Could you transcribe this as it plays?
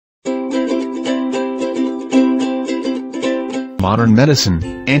Modern medicine,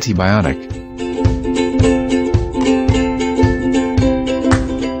 antibiotic.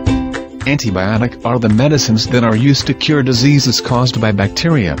 Antibiotic are the medicines that are used to cure diseases caused by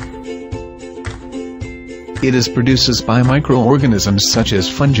bacteria. It is produced by microorganisms such as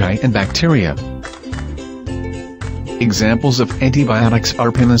fungi and bacteria. Examples of antibiotics are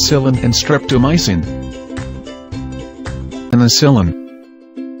penicillin and streptomycin.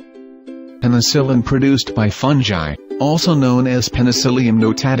 Penicillin produced by fungi, also known as Penicillium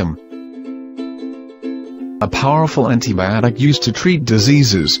notatum. A powerful antibiotic used to treat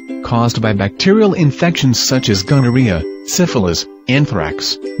diseases caused by bacterial infections such as gonorrhea, syphilis,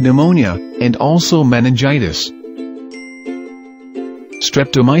 anthrax, pneumonia, and also meningitis.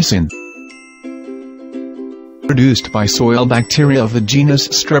 Streptomycin, produced by soil bacteria of the genus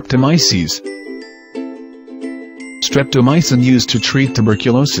Streptomyces. Streptomycin used to treat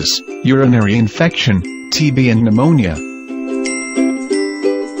tuberculosis, urinary infection, TB and pneumonia.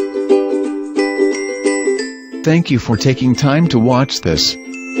 Thank you for taking time to watch this.